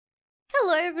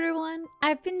Hello everyone!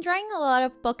 I've been drawing a lot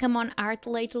of Pokemon art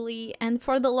lately, and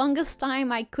for the longest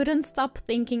time I couldn't stop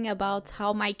thinking about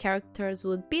how my characters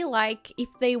would be like if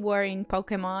they were in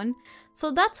Pokemon.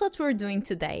 So that's what we're doing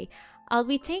today. I'll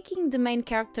be taking the main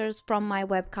characters from my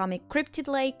webcomic Cryptid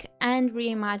Lake and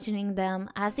reimagining them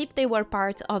as if they were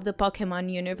part of the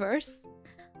Pokemon universe.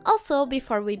 Also,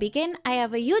 before we begin, I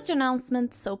have a huge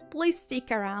announcement, so please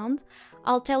stick around.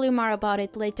 I'll tell you more about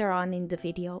it later on in the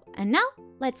video. And now,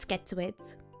 let's get to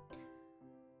it.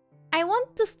 I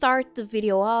want to start the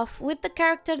video off with the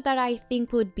character that I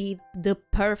think would be the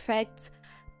perfect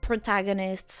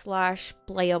protagonist slash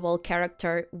playable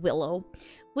character, Willow.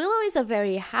 Willow is a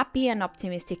very happy and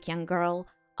optimistic young girl,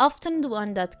 often the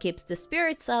one that keeps the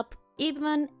spirits up,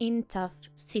 even in tough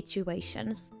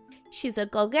situations. She's a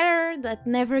go-getter that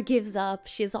never gives up.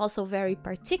 She's also very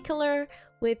particular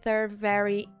with her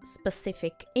very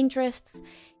specific interests.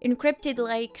 In Cryptid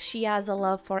Lake, she has a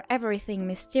love for everything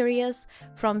mysterious,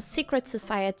 from secret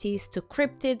societies to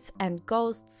cryptids and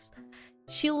ghosts.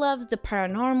 She loves the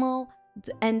paranormal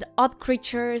and odd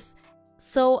creatures,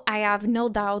 so I have no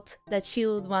doubt that she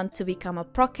would want to become a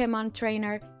Pokémon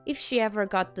trainer if she ever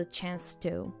got the chance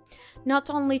to.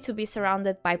 Not only to be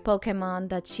surrounded by Pokemon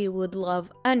that she would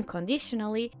love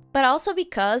unconditionally, but also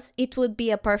because it would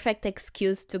be a perfect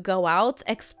excuse to go out,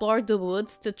 explore the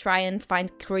woods to try and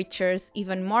find creatures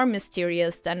even more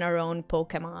mysterious than her own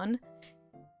Pokemon.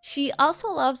 She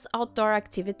also loves outdoor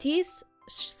activities,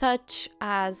 such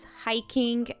as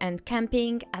hiking and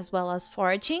camping, as well as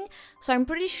foraging, so I'm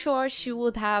pretty sure she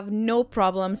would have no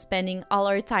problem spending all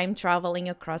her time traveling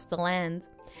across the land.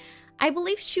 I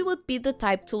believe she would be the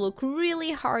type to look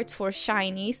really hard for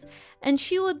shinies, and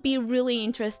she would be really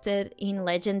interested in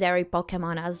legendary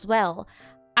Pokemon as well.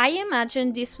 I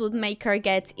imagine this would make her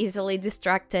get easily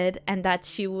distracted and that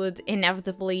she would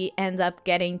inevitably end up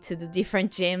getting to the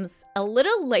different gyms a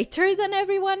little later than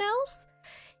everyone else.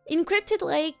 In Cryptid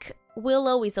Lake,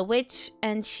 Willow is a witch,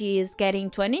 and she is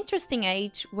getting to an interesting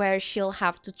age where she'll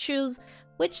have to choose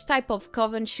which type of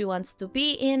coven she wants to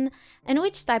be in and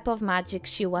which type of magic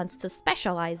she wants to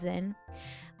specialize in.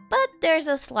 But there's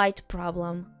a slight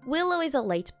problem. Willow is a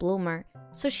late bloomer,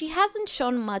 so she hasn't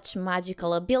shown much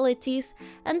magical abilities,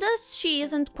 and thus she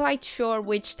isn't quite sure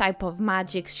which type of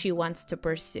magic she wants to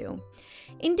pursue.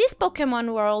 In this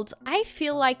Pokemon world, I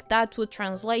feel like that would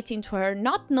translate into her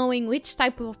not knowing which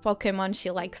type of Pokemon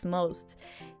she likes most.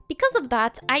 Because of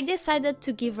that, I decided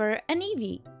to give her an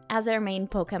Eevee as her main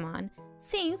Pokemon,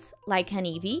 since, like an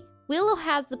Eevee, Willow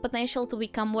has the potential to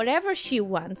become whatever she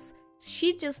wants.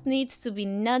 She just needs to be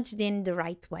nudged in the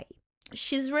right way.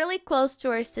 She's really close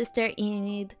to her sister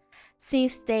Enid,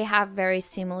 since they have very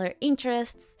similar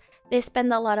interests. They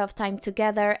spend a lot of time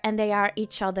together and they are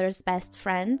each other's best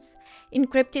friends. In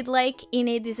Cryptid Lake,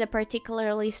 Enid is a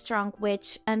particularly strong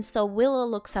witch, and so Willow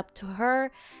looks up to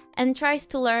her and tries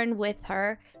to learn with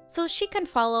her, so she can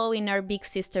follow in her big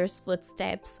sister's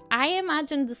footsteps. I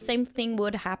imagine the same thing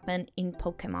would happen in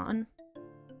Pokemon.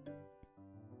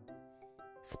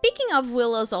 Speaking of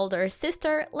Willow's older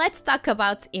sister, let's talk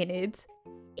about Enid.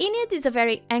 Enid is a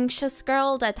very anxious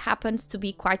girl that happens to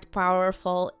be quite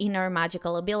powerful in her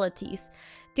magical abilities.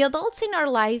 The adults in her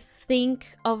life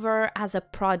think of her as a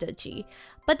prodigy,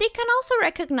 but they can also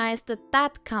recognize that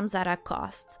that comes at a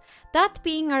cost, that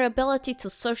being her ability to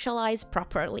socialize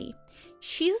properly.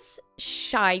 She's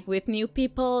shy with new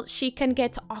people, she can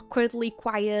get awkwardly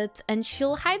quiet, and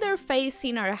she'll hide her face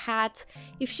in her hat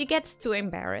if she gets too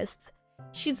embarrassed.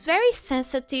 She's very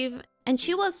sensitive, and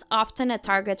she was often a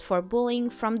target for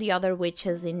bullying from the other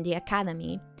witches in the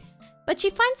academy. But she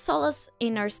finds solace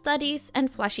in her studies and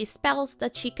flashy spells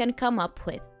that she can come up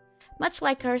with. Much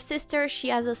like her sister, she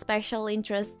has a special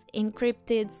interest in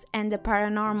cryptids and the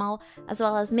paranormal, as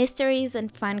well as mysteries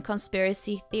and fun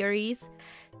conspiracy theories.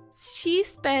 She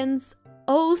spends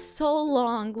oh so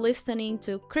long listening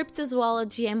to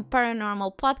cryptozoology and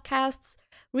paranormal podcasts,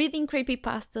 reading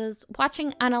creepypastas,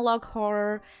 watching analog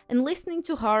horror, and listening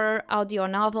to horror audio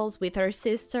novels with her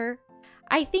sister.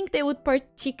 I think they would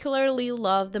particularly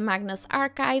love the Magnus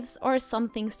Archives or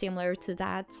something similar to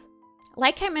that.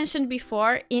 Like I mentioned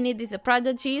before, Enid is a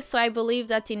prodigy, so I believe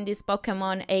that in this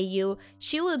Pokemon AU,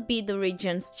 she would be the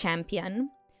region's champion.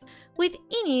 With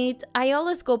Enid, I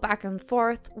always go back and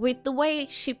forth with the way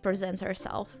she presents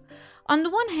herself. On the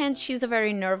one hand, she's a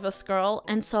very nervous girl,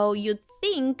 and so you'd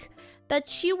think that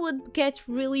she would get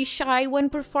really shy when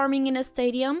performing in a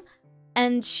stadium,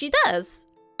 and she does,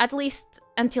 at least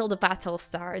until the battle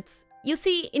starts. You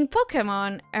see, in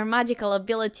Pokemon, her magical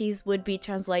abilities would be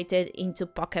translated into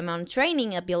Pokemon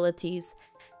training abilities.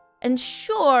 And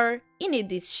sure,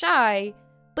 Enid is shy,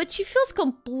 but but she feels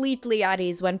completely at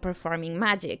ease when performing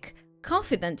magic,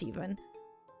 confident even.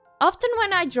 Often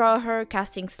when I draw her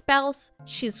casting spells,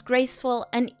 she's graceful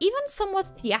and even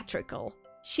somewhat theatrical.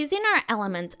 She's in her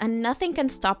element and nothing can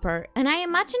stop her, and I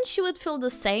imagine she would feel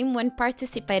the same when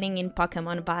participating in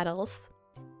Pokémon battles.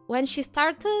 When she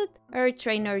started her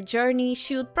trainer journey,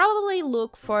 she would probably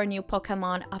look for new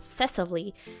Pokémon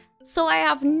obsessively, so I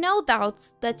have no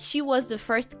doubts that she was the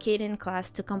first kid in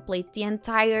class to complete the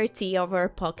entirety of her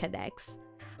Pokédex.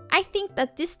 I think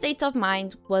that this state of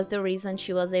mind was the reason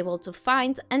she was able to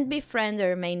find and befriend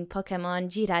her main Pokémon,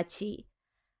 Jirachi.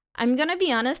 I'm gonna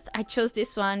be honest, I chose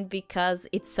this one because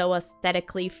it's so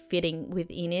aesthetically fitting with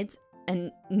Enid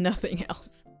and nothing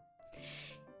else.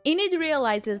 Enid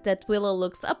realizes that Willow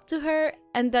looks up to her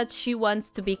and that she wants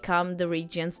to become the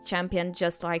region's champion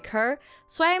just like her,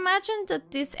 so I imagine that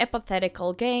this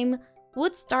hypothetical game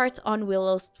would start on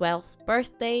Willow's 12th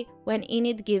birthday when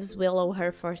Enid gives Willow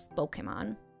her first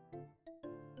Pokémon.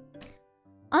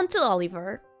 On to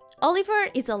Oliver. Oliver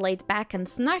is a laid-back and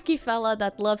snarky fella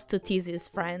that loves to tease his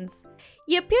friends.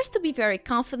 He appears to be very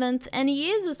confident and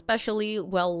he is especially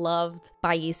well loved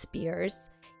by his peers.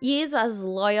 He is as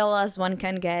loyal as one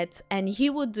can get and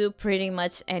he would do pretty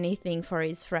much anything for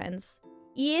his friends.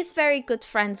 He is very good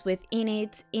friends with Enid.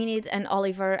 Enid and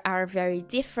Oliver are very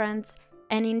different,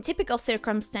 and in typical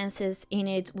circumstances,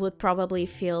 Enid would probably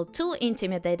feel too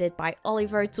intimidated by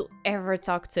Oliver to ever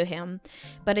talk to him.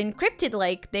 But in Cryptid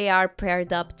Lake, they are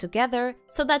paired up together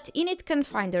so that Enid can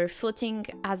find her footing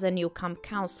as a new camp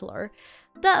counselor.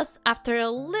 Thus, after a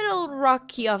little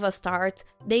rocky of a start,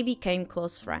 they became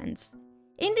close friends.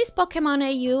 In this Pokémon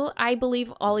AU, I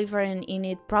believe Oliver and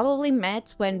Enid probably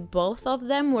met when both of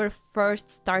them were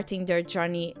first starting their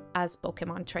journey as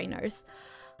Pokémon trainers.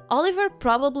 Oliver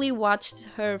probably watched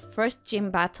her first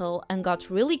gym battle and got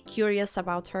really curious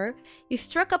about her. He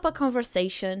struck up a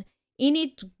conversation.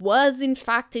 Enid was in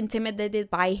fact intimidated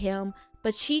by him,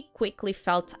 but she quickly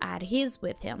felt at ease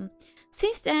with him.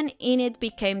 Since then, Enid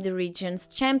became the region's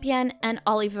champion and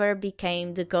Oliver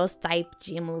became the ghost-type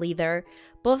gym leader.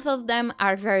 Both of them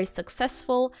are very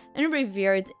successful and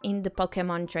revered in the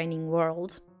Pokémon training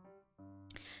world.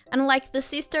 Unlike the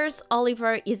sisters,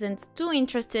 Oliver isn't too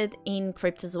interested in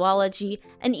cryptozoology,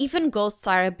 and even ghosts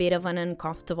are a bit of an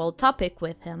uncomfortable topic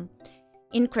with him.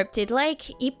 In Cryptid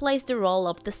Lake, he plays the role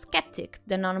of the skeptic,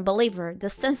 the non-believer, the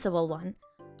sensible one.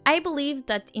 I believe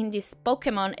that in this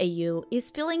Pokémon AU, his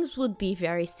feelings would be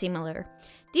very similar.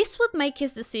 This would make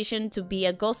his decision to be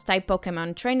a ghost-type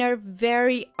Pokémon trainer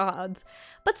very odd,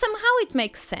 but somehow it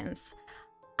makes sense.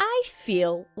 I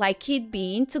feel like he'd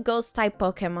be into ghost-type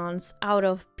Pokémons out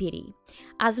of pity,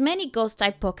 as many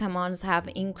ghost-type Pokémons have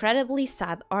incredibly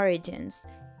sad origins.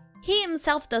 He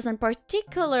himself doesn't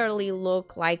particularly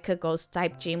look like a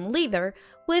ghost-type gym leader,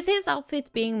 with his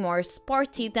outfit being more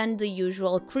sporty than the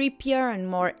usual creepier and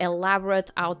more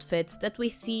elaborate outfits that we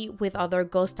see with other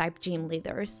ghost-type gym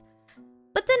leaders.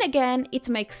 But then again, it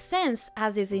makes sense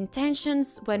as his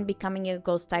intentions when becoming a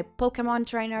ghost-type Pokémon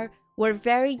trainer were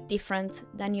very different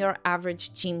than your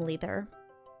average gym leader.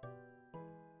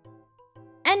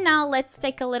 And now let's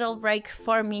take a little break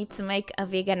for me to make a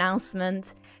big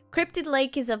announcement. Cryptid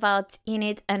Lake is about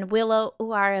Enid and Willow,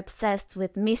 who are obsessed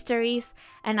with mysteries,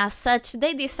 and as such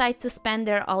they decide to spend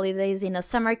their holidays in a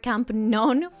summer camp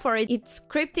known for its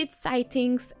cryptid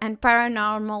sightings and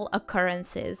paranormal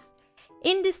occurrences.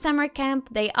 In this summer camp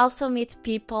they also meet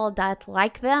people that,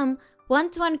 like them,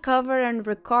 want to uncover and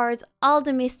record all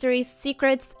the mysteries,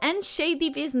 secrets and shady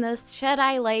business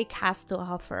Shady Lake has to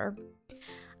offer.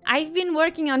 I've been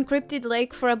working on Cryptid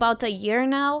Lake for about a year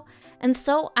now, and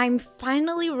so I'm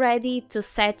finally ready to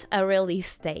set a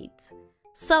release date.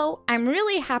 So I'm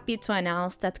really happy to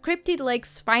announce that Cryptid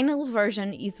Lake's final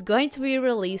version is going to be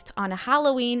released on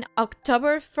Halloween,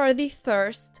 October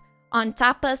 31st, on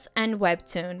Tapas and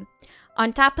Webtoon.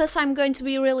 On Tapas I'm going to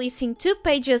be releasing 2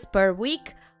 pages per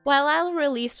week, while I'll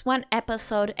release 1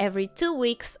 episode every 2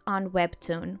 weeks on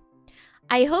Webtoon.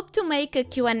 I hope to make a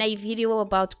Q&A video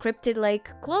about Cryptid Lake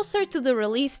closer to the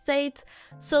release date,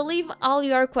 so leave all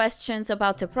your questions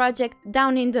about the project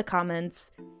down in the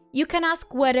comments. You can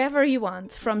ask whatever you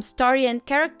want, from story and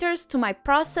characters to my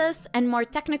process and more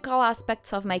technical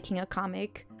aspects of making a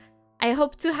comic. I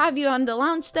hope to have you on the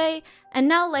launch day, and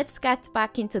now let's get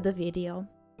back into the video.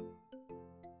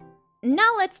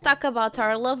 Now let's talk about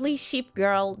our lovely sheep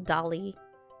girl, Dolly.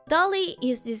 Dolly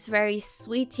is this very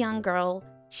sweet young girl.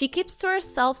 She keeps to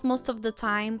herself most of the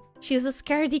time, she's a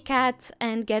scaredy cat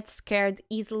and gets scared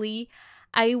easily.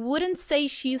 I wouldn't say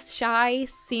she's shy,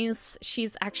 since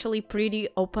she's actually pretty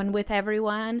open with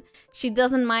everyone. She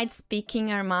doesn't mind speaking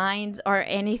her mind or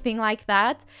anything like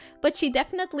that, but she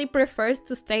definitely prefers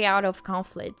to stay out of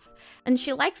conflicts, and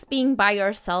she likes being by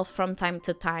herself from time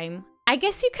to time. I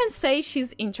guess you can say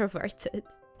she's introverted.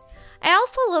 I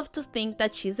also love to think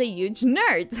that she's a huge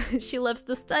nerd. She loves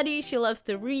to study, she loves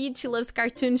to read, she loves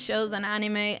cartoon shows and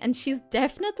anime, and she's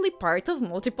definitely part of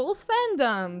multiple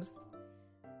fandoms.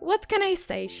 What can I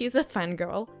say? She's a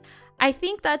fangirl. I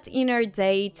think that in her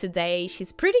day-to-day,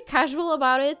 she's pretty casual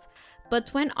about it, but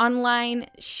when online,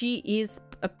 she is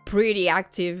a pretty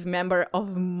active member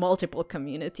of multiple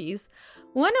communities.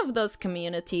 One of those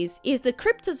communities is the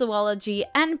cryptozoology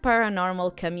and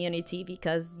paranormal community,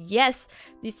 because yes,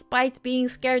 despite being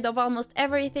scared of almost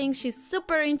everything, she's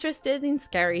super interested in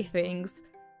scary things.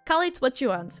 Call it what you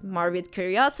want, morbid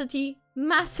curiosity,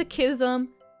 masochism.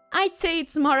 I'd say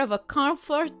it's more of a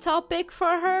comfort topic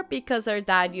for her because her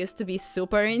dad used to be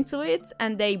super into it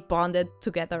and they bonded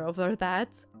together over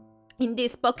that. In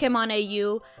this Pokémon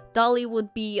AU, Dolly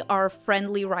would be our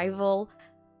friendly rival.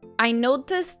 I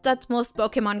noticed that most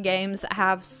Pokémon games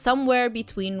have somewhere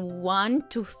between 1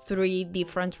 to 3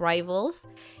 different rivals.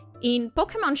 In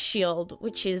Pokémon Shield,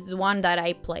 which is the one that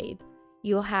I played,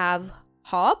 you have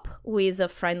Hop, who is a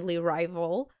friendly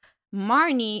rival,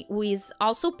 Marnie, who is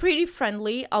also pretty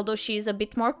friendly, although she is a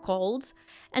bit more cold.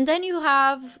 And then you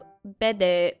have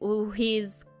Bede, who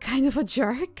is kind of a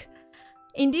jerk.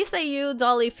 In this AU,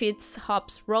 Dolly fits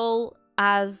Hop's role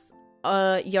as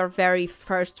your very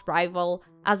first rival,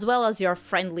 as well as your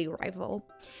friendly rival.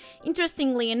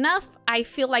 Interestingly enough, I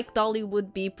feel like Dolly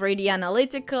would be pretty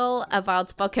analytical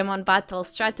about Pokemon battle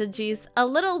strategies, a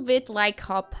little bit like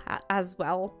Hop as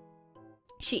well.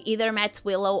 She either met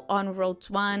Willow on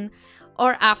Route 1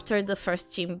 or after the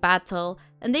first gym battle,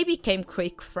 and they became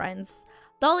quick friends.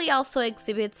 Dolly also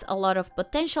exhibits a lot of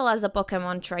potential as a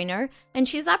Pokemon trainer, and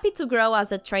she's happy to grow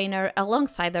as a trainer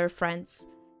alongside her friends.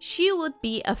 She would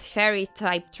be a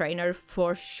fairy-type trainer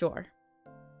for sure.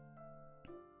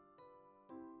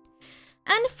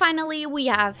 And finally, we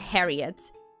have Harriet.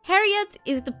 Harriet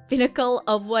is the pinnacle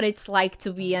of what it's like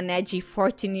to be an edgy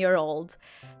 14-year-old.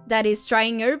 That is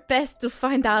trying her best to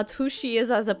find out who she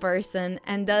is as a person,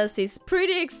 and thus is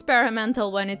pretty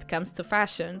experimental when it comes to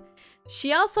fashion.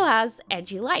 She also has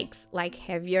edgy likes, like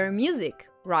heavier music,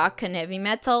 rock and heavy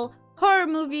metal, horror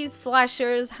movies,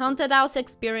 slashers, haunted house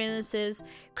experiences,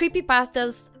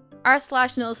 creepypastas,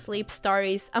 r/no sleep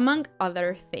stories, among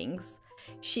other things.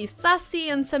 She's sassy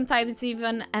and sometimes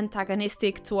even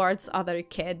antagonistic towards other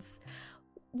kids.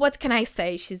 What can I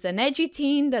say? She's an edgy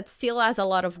teen that still has a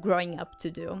lot of growing up to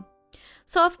do.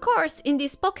 So of course, in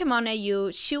this Pokemon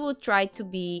AU, she would try to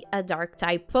be a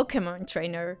dark-type Pokemon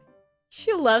trainer.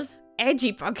 She loves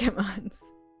edgy Pokemons.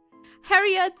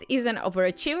 Harriet is an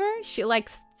overachiever, she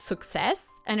likes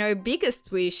success, and her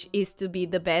biggest wish is to be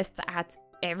the best at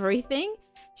everything.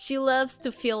 She loves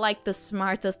to feel like the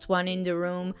smartest one in the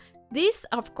room. This,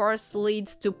 of course,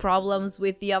 leads to problems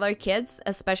with the other kids,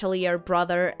 especially her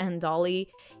brother and Dolly.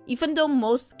 Even though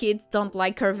most kids don't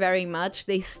like her very much,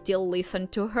 they still listen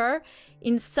to her,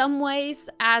 in some ways,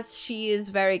 as she is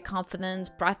very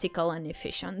confident, practical, and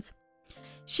efficient.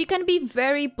 She can be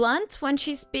very blunt when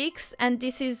she speaks, and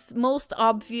this is most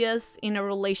obvious in a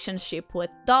relationship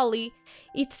with Dolly.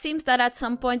 It seems that at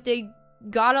some point they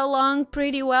got along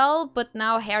pretty well, but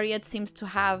now Harriet seems to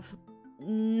have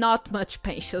not much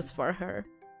patience for her.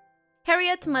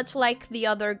 Harriet, much like the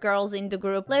other girls in the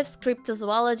group, loves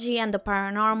cryptozoology and the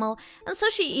paranormal, and so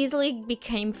she easily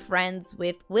became friends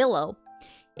with Willow.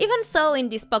 Even so, in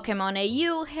this Pokemon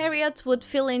AU, Harriet would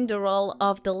fill in the role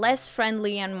of the less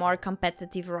friendly and more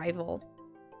competitive rival.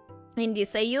 In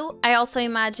this AU, I also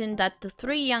imagine that the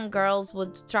 3 young girls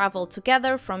would travel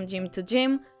together from gym to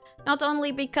gym, not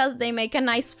only because they make a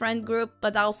nice friend group,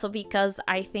 but also because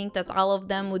I think that all of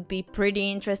them would be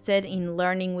pretty interested in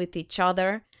learning with each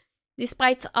other.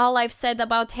 Despite all I've said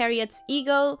about Harriet's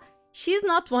ego, she's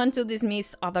not one to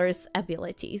dismiss others'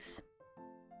 abilities.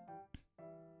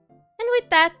 And with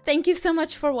that, thank you so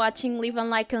much for watching. Leave a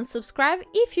like and subscribe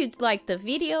if you liked the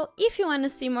video. If you want to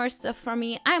see more stuff from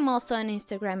me, I'm also on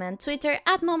Instagram and Twitter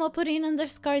at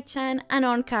momopurin_chan and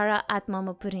on Kara at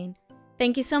momopurin.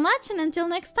 Thank you so much, and until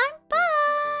next time,